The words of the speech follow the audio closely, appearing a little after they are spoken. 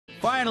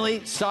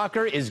Finally,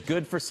 soccer is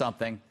good for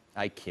something.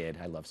 I kid.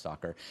 I love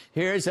soccer.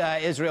 Here's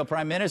Israel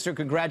Prime Minister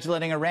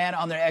congratulating Iran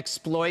on their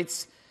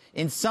exploits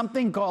in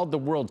something called the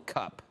World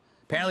Cup.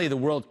 Apparently, the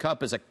World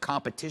Cup is a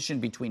competition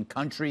between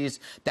countries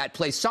that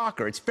play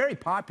soccer. It's very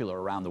popular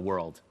around the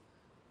world.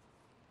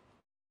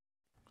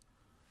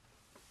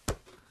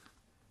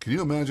 Can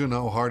you imagine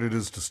how hard it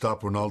is to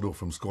stop Ronaldo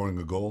from scoring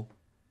a goal?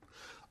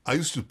 I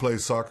used to play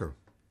soccer.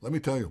 Let me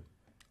tell you,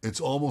 it's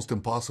almost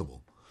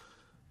impossible.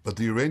 But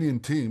the Iranian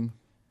team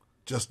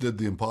just did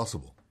the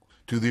impossible.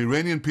 To the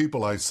Iranian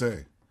people, I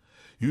say,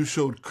 you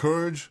showed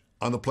courage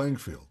on the playing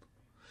field.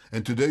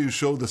 And today you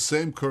show the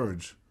same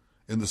courage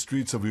in the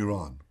streets of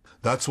Iran.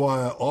 That's why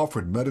I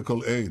offered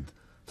medical aid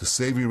to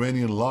save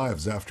Iranian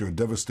lives after a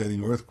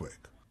devastating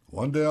earthquake.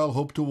 One day I'll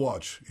hope to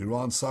watch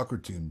Iran's soccer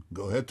team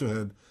go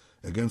head-to-head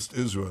against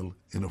Israel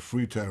in a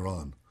free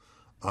Tehran.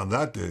 On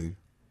that day,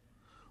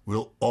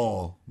 we'll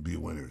all be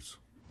winners.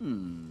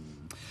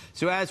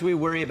 So as we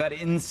worry about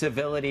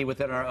incivility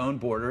within our own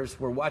borders,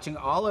 we're watching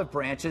olive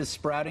branches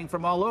sprouting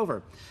from all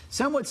over.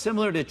 Somewhat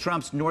similar to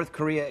Trump's North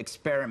Korea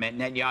experiment,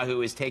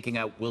 Netanyahu is taking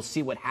a we'll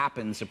see what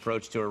happens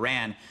approach to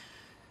Iran,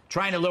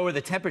 trying to lower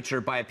the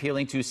temperature by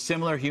appealing to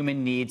similar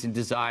human needs and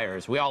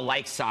desires. We all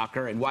like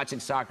soccer and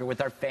watching soccer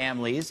with our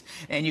families,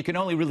 and you can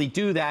only really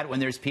do that when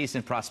there's peace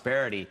and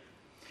prosperity.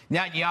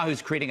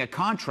 Netanyahu's creating a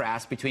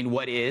contrast between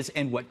what is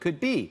and what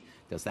could be.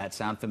 Does that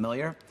sound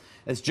familiar?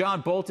 As John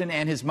Bolton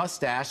and his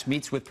mustache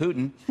meets with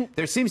Putin,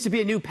 there seems to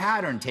be a new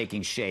pattern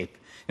taking shape.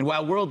 And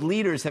while world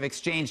leaders have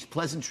exchanged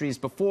pleasantries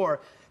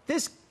before,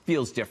 this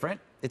feels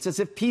different. It's as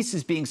if peace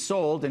is being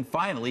sold and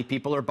finally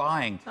people are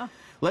buying.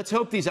 Let's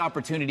hope these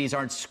opportunities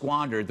aren't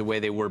squandered the way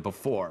they were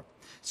before.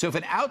 So if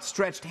an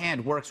outstretched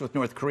hand works with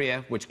North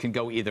Korea, which can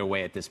go either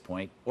way at this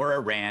point, or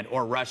Iran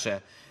or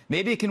Russia,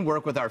 maybe it can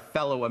work with our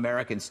fellow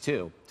Americans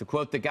too. To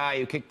quote the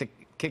guy who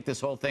kicked this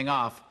whole thing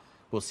off,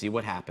 we'll see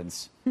what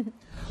happens.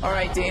 All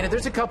right, Dana,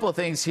 there's a couple of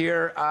things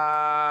here.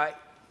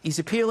 He's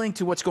appealing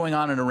to what's going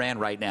on in Iran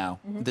right now.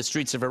 The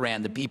streets of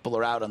Iran, the people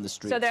are out on the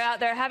streets. So they're out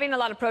there having a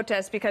lot of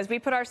protests because we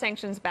put our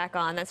sanctions back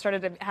on. That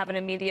started to have an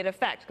immediate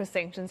effect because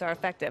sanctions are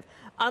effective.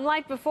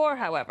 Unlike before,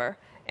 however,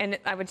 and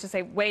I would just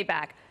say way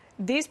back,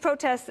 these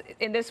protests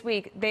in this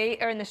week, they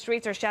are in the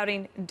streets are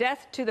shouting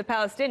death to the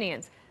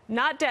Palestinians,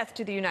 not death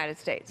to the United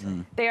States.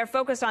 They are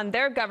focused on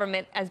their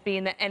government as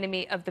being the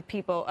enemy of the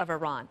people of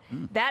Iran.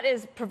 That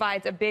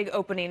provides a big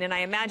opening, and I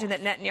imagine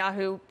that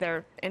Netanyahu,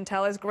 their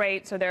intel is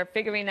great, so they're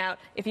figuring out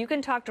if you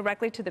can talk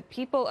directly to the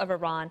people of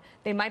Iran,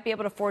 they might be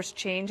able to force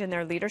change in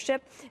their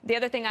leadership. The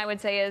other thing I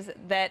would say is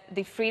that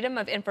the freedom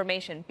of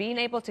information, being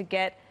able to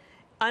get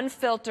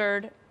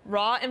unfiltered,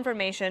 raw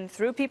information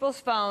through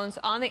people's phones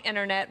on the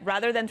internet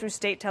rather than through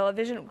state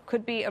television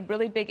could be a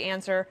really big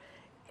answer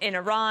in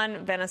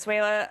Iran,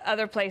 Venezuela,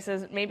 other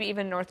places, maybe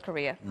even North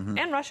Korea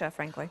and Russia,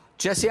 frankly.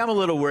 Jesse, I'm a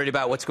little worried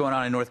about what's going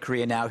on in North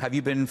Korea now. Have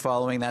you been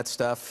following that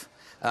stuff?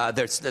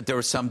 There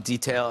was some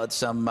detail,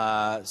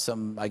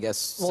 I guess,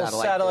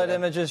 satellite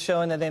images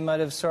showing that they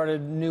might have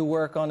started new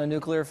work on a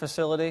nuclear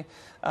facility.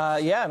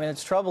 Yeah, I mean,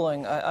 it's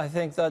troubling. I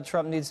think that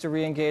Trump needs to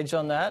re-engage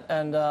on that,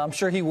 and I'm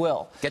sure he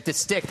will. Get the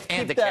stick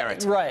and the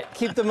carrot. Right.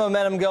 Keep the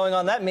momentum going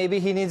on that. Maybe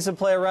he needs to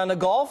play a round of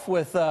golf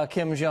with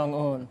Kim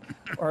Jong-un.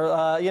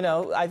 Or, you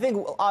know, I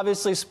think,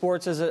 obviously,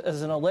 sports is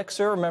an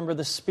elixir. Remember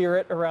the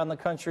spirit around the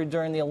country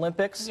during the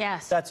Olympics?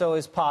 Yes. That's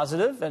always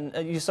positive, and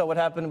you saw what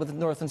happened with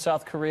North and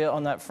South Korea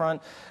on that front.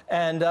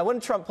 And when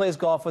Trump plays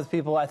golf with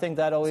people, I think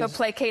that always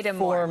placate him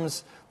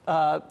forms,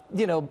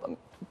 you know,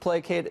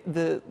 placate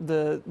the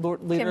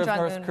leader of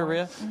North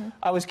Korea.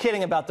 I was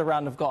kidding about the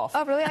round of golf.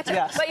 Oh, really?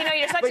 Yes. But, you know,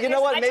 you're such but you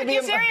know what? I took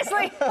you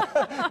seriously.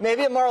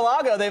 Maybe at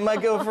Mar-a-Lago they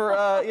might go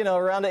for, you know,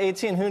 a round of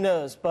 18. Who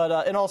knows?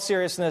 But in all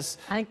seriousness,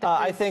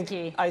 I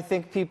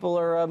think people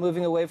are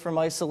moving away from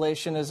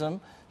isolationism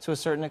to a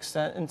certain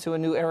extent into a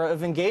new era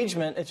of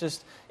engagement. It's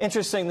just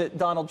interesting that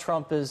Donald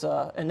Trump and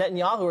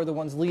Netanyahu are the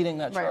ones leading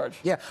that charge.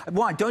 Yeah.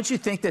 Juan, don't you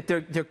think that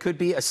there could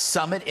be a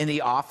summit in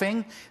the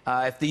offing?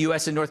 If the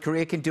U.S. and North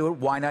Korea can do it,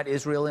 why not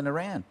Israel and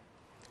Iran?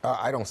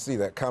 I don't see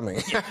that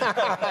coming.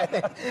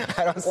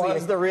 I don't see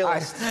Juan's the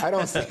realist. I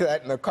don't see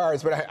that in the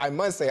cards. But I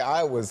must say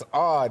I was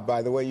awed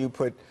by the way you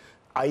put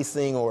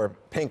icing or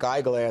pink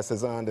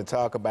eyeglasses on to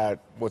talk about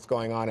what's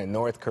going on in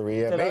North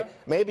Korea.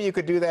 Maybe you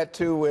could do that,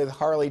 too, with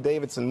Harley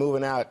Davidson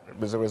moving out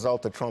as a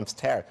result of Trump's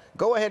tariff.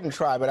 Go ahead and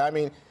try, but, I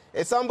mean,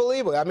 it's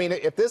unbelievable. I mean,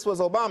 if this was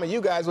Obama, you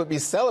guys would be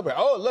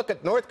celebrating. Oh, look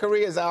at North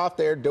Korea's out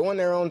there doing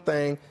their own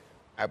thing.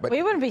 But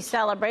we wouldn't be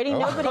celebrating.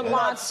 Nobody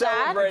wants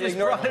that.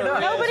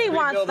 Nobody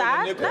wants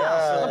that.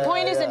 No. The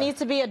point is yeah. It needs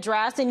to be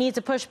addressed. It needs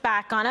to push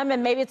back on him.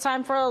 And maybe it's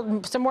time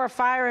for some more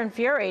fire and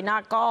fury,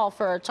 not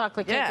golf or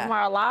chocolate cake at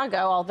Mar-a-Lago,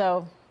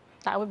 although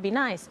That would be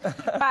nice.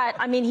 But,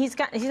 I mean, he's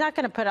not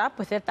going to put up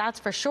with it, that's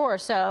for sure.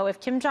 So if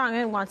Kim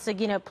Jong-un wants to,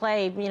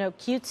 play,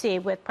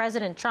 cutesy with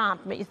President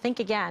Trump, you think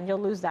again, you'll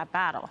lose that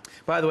battle.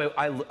 By the way,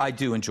 I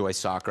do enjoy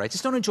soccer. I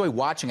just don't enjoy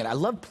watching it. I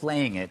love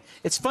playing it.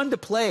 It's fun to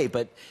play,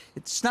 but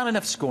it's not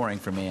enough scoring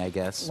for me, I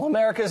guess. Well,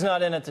 America's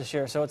not in it this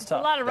year, so it's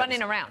tough. A lot of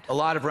running around. A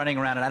lot of running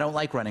around, and I don't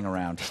like running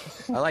around.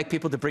 I like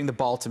people to bring the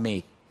ball to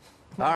me.